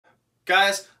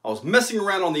Guys, I was messing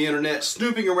around on the internet,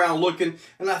 snooping around looking,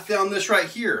 and I found this right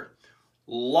here.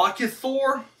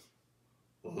 Lokithor?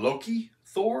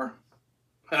 Lokithor?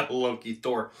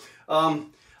 Lokithor.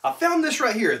 I found this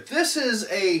right here. This is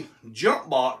a jump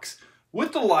box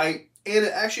with the light, and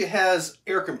it actually has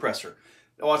air compressor.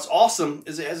 What's awesome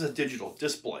is it has a digital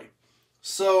display.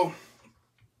 So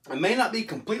it may not be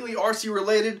completely RC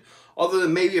related, other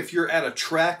than maybe if you're at a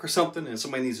track or something and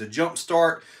somebody needs a jump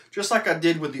start, just like I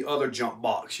did with the other jump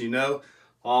box, you know.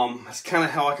 That's kind of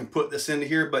how I can put this into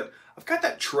here, but I've got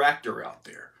that tractor out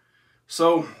there.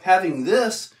 So having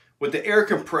this with the air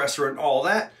compressor and all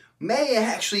that may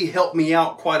actually help me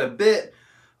out quite a bit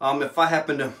if I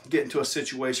happen to get into a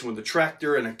situation with the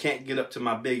tractor and I can't get up to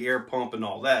my big air pump and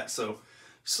all that. So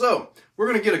we're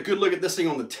going to get a good look at this thing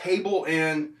on the table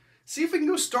and see if we can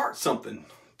go start something.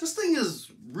 This thing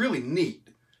is really neat.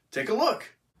 Take a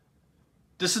look.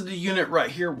 This is the unit right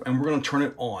here, and we're going to turn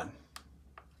it on.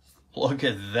 Look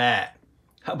at that.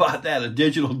 How about that? A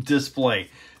digital display.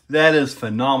 That is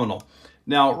phenomenal.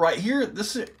 Now, right here,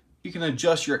 this is, you can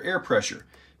adjust your air pressure.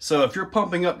 So if you're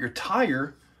pumping up your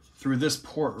tire through this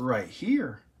port right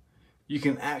here, you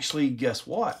can actually, guess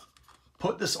what?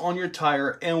 Put this on your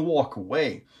tire and walk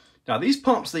away. Now, these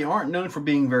pumps, they aren't known for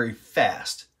being very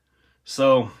fast.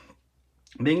 So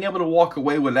being able to walk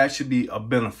away would actually be a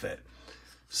benefit.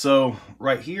 So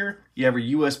right here, you have a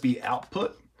USB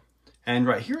output. And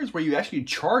right here is where you actually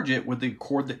charge it with the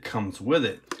cord that comes with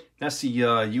it. That's the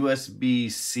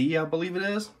USB-C, I believe it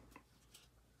is.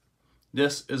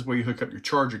 This is where you hook up your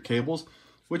charger cables,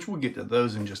 which we'll get to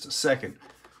those in just a second.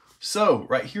 So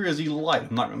right here is the light.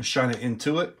 I'm not going to shine it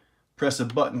into it. Press a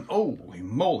button. Holy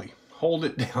moly. Hold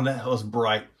it down. That was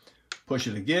bright. Push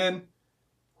it again.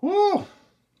 Woo!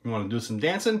 You want to do some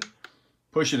dancing?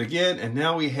 Push it again. And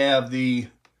now we have the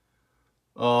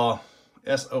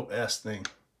SOS thing.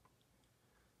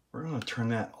 We're going to turn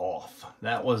that off.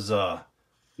 That was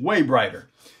way brighter.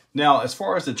 Now, as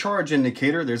far as the charge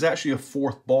indicator, there's actually a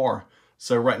fourth bar.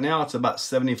 So right now it's about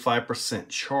 75%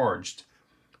 charged.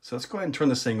 So let's go ahead and turn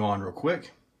this thing on real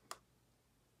quick.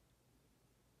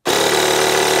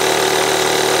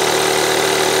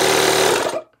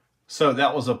 So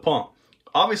that was a pump.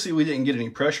 Obviously we didn't get any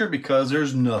pressure because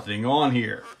there's nothing on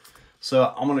here.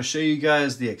 So I'm going to show you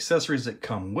guys the accessories that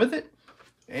come with it.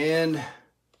 And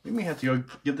we may have to go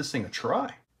give this thing a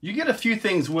try. You get a few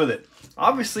things with it.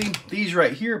 Obviously, these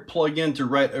right here plug into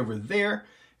right over there,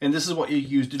 and this is what you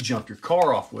use to jump your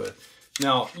car off with.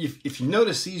 Now, if you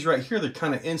notice these right here, they're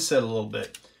kind of inset a little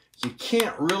bit. You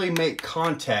can't really make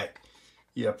contact.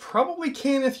 You probably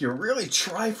can if you really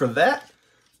try for that,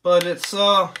 but it's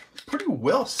pretty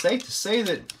well safe to say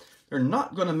that they're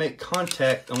not going to make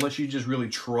contact unless you just really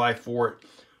try for it.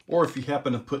 Or if you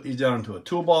happen to put these down into a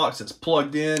toolbox that's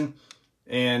plugged in,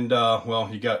 and, well,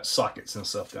 you got sockets and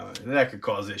stuff down there. That could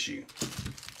cause issue.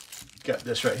 Got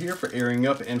this right here for airing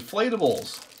up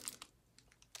inflatables.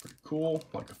 Pretty cool,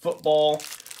 like a football.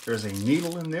 There's a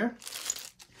needle in there.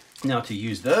 Now, to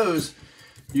use those,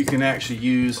 you can actually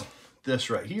use this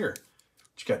right here.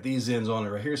 It's got these ends on it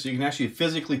right here, so you can actually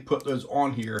physically put those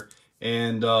on here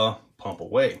and pump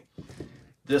away.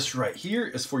 This right here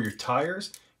is for your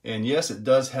tires, and yes, it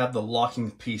does have the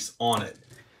locking piece on it.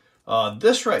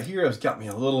 This right here has got me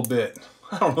a little bit,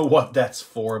 I don't know what that's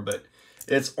for, but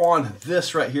it's on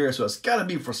this right here, so it's got to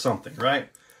be for something, right?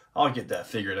 I'll get that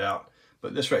figured out.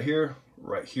 But this right here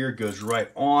goes right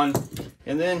on,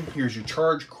 and then here's your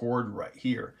charge cord right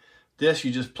here. This,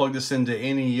 you just plug this into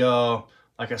any,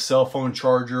 like a cell phone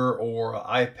charger or an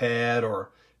iPad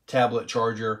or tablet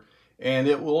charger, and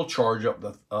it will charge up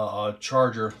the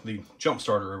charger, the jump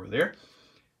starter over there.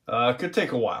 It could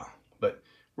take a while, but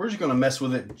we're just going to mess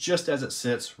with it just as it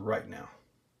sits right now.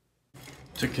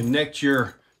 To connect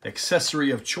your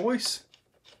accessory of choice,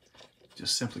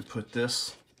 just simply put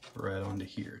this right onto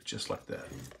here, just like that.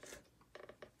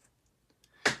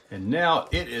 And now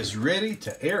it is ready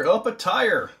to air up a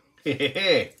tire.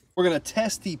 We're going to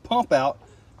test the pump out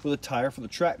with a tire for the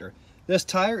tractor. This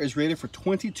tire is rated for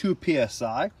 22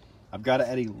 PSI. I've got it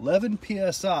at 11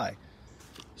 PSI.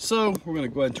 So we're going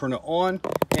to go ahead and turn it on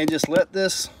and just let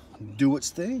this do its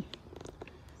thing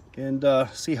and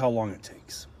see how long it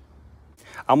takes.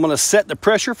 I'm going to set the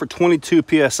pressure for 22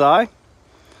 PSI,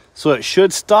 so it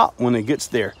should stop when it gets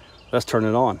there. Let's turn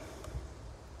it on.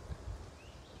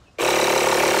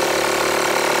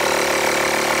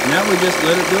 Now we just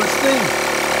let it do its thing.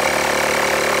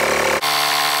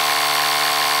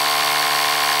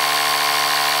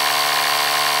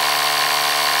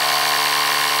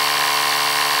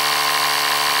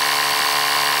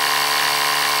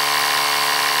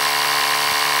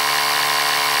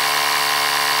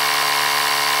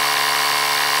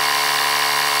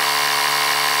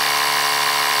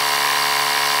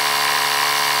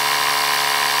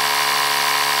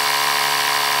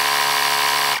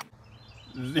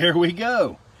 there we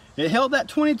go. It held that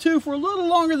 22 for a little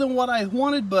longer than what I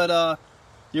wanted, but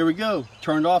there we go.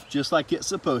 Turned off just like it's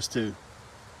supposed to.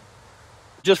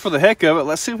 Just for the heck of it,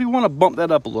 let's see if we want to bump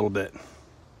that up a little bit.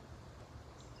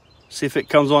 See if it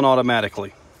comes on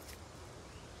automatically.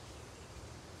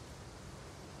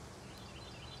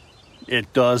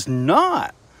 It does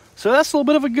not. So that's a little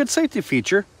bit of a good safety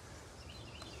feature.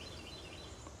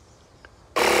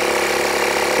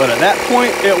 But at that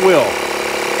point, it will.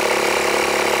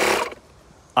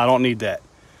 I don't need that.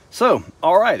 So,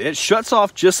 all right, it shuts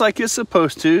off just like it's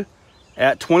supposed to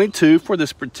at 22 for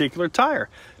this particular tire.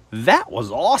 That was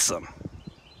awesome.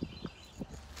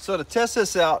 So to test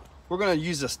this out, we're going to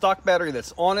use the stock battery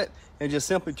that's on it and just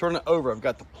simply turn it over. I've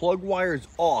got the plug wires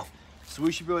off, so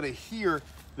we should be able to hear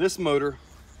this motor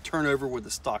turn over with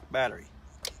the stock battery.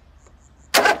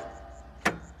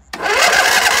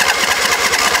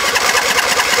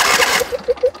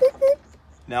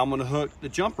 Now I'm going to hook the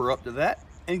jumper up to that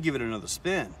and give it another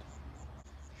spin.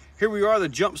 Here we are, the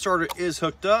jump starter is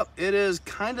hooked up. It is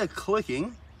kind of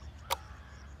clicking.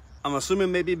 I'm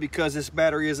assuming maybe because this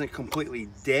battery isn't completely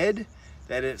dead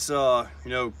that it's you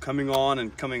know, coming on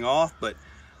and coming off, but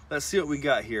let's see what we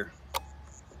got here.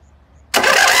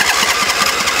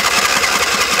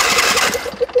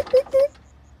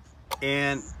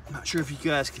 And I'm not sure if you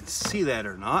guys can see that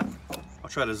or not. I'll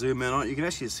try to zoom in on it. You can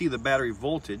actually see the battery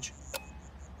voltage.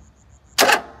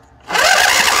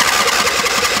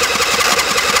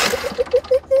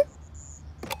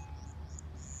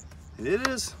 And it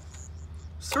is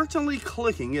certainly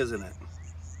clicking, isn't it?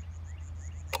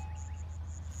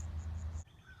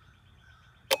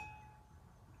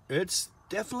 It's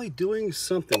definitely doing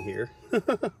something here.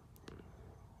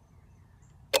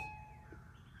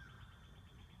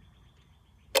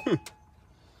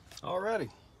 Alrighty.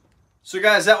 So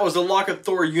guys, that was the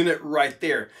Lokithor unit right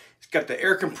there. It's got the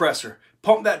air compressor.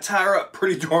 Pump that tire up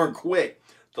pretty darn quick.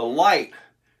 The light,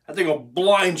 that thing will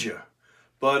blind you.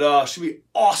 But should be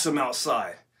awesome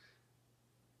outside.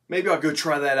 Maybe I'll go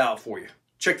try that out for you.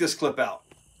 Check this clip out.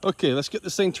 Okay, let's get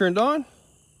this thing turned on.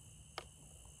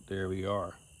 There we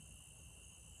are.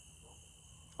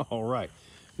 All right.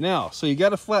 Now, so you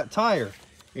got a flat tire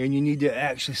and you need to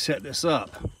actually set this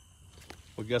up.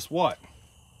 Well, guess what?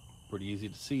 Pretty easy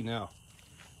to see now.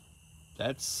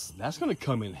 That's going to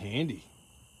come in handy.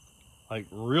 Like,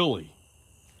 really.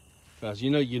 Because, you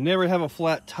know, you never have a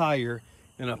flat tire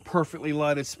in a perfectly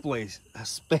lighted space,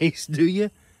 do you?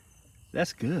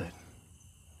 That's good.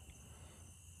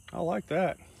 I like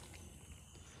that.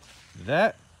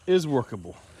 That is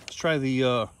workable. Let's try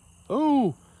the,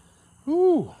 ooh.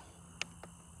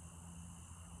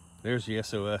 There's the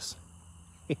SOS.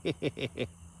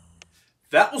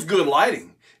 That was good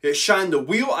lighting. It shined the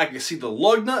wheel. I can see the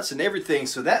lug nuts and everything.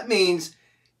 So that means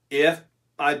if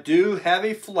I do have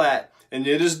a flat and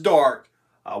it is dark,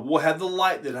 I will have the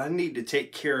light that I need to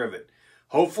take care of it.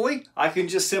 Hopefully, I can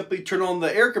just simply turn on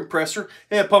the air compressor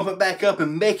and pump it back up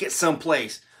and make it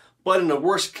someplace. But in the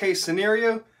worst case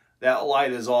scenario, that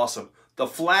light is awesome. The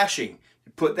flashing,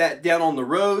 you put that down on the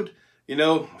road, you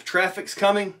know, traffic's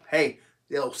coming, hey,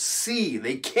 they'll see.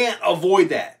 They can't avoid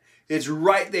that. It's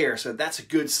right there. So that's a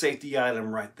good safety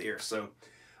item right there. So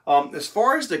as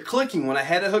far as the clicking, when I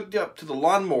had it hooked up to the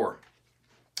lawnmower,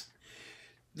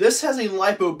 this has a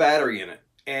LiPo battery in it.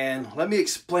 And let me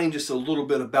explain just a little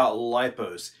bit about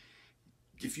LiPos.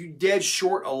 If you dead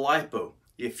short a LiPo,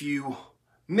 if you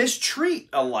mistreat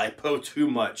a LiPo too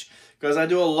much, because I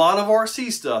do a lot of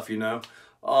RC stuff, you know,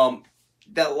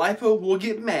 that LiPo will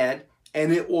get mad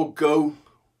and it will go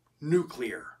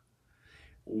nuclear.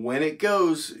 When it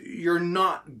goes, you're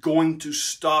not going to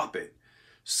stop it.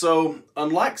 So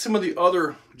unlike some of the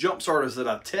other jump starters that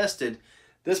I've tested,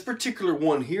 this particular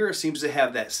one here seems to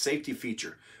have that safety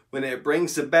feature. When it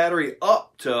brings the battery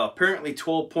up to apparently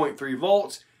 12.3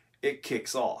 volts, it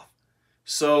kicks off.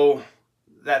 So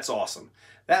that's awesome.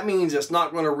 That means it's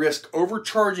not going to risk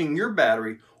overcharging your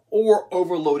battery or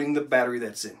overloading the battery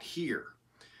that's in here.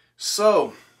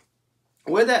 So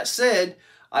with that said,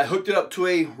 I hooked it up to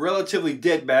a relatively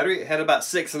dead battery. It had about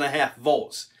 6.5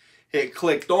 volts. It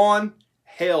clicked on,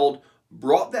 held,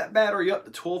 brought that battery up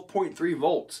to 12.3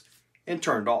 volts and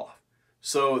turned off.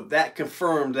 So that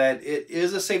confirmed that it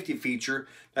is a safety feature,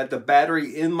 that the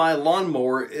battery in my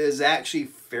lawnmower is actually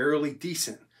fairly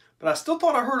decent. But I still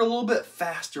thought I heard a little bit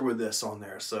faster with this on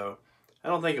there, so I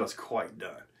don't think it was quite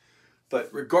done. But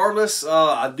regardless,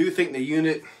 I do think the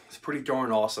unit is pretty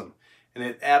darn awesome, and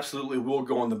it absolutely will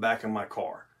go on the back of my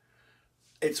car.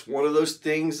 It's one of those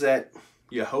things that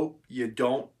you hope you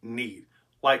don't need,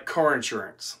 like car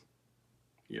insurance.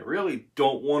 You really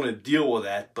don't want to deal with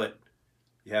that, but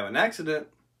you have an accident,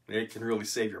 It can really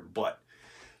save your butt.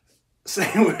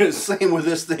 Same with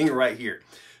this thing right here.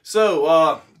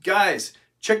 So, guys,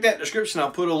 check that description.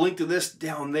 I'll put a link to this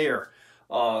down there.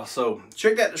 So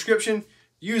check that description.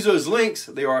 Use those links.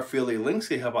 They are affiliate links.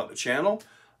 They help out the channel.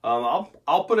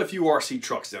 I'll put a few RC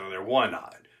trucks down there. Why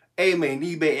not? AMAN,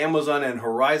 eBay, Amazon, and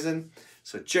Horizon.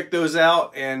 So check those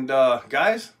out. And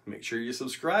guys, make sure you're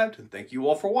subscribed. And thank you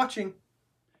all for watching.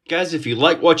 Guys, if you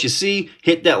like what you see,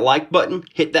 hit that like button,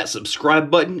 hit that subscribe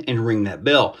button, and ring that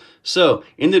bell. So,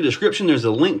 in the description, there's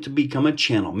a link to become a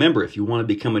channel member. If you want to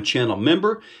become a channel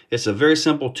member, it's a very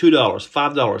simple $2,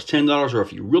 $5, $10, or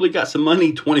if you really got some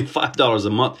money, $25 a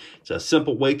month. It's a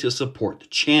simple way to support the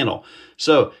channel.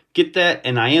 So, get that,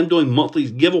 and I am doing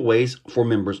monthly giveaways for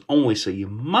members only, so you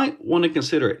might want to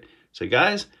consider it. So,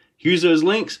 guys, use those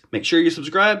links. Make sure you're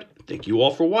subscribed. Thank you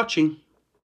all for watching.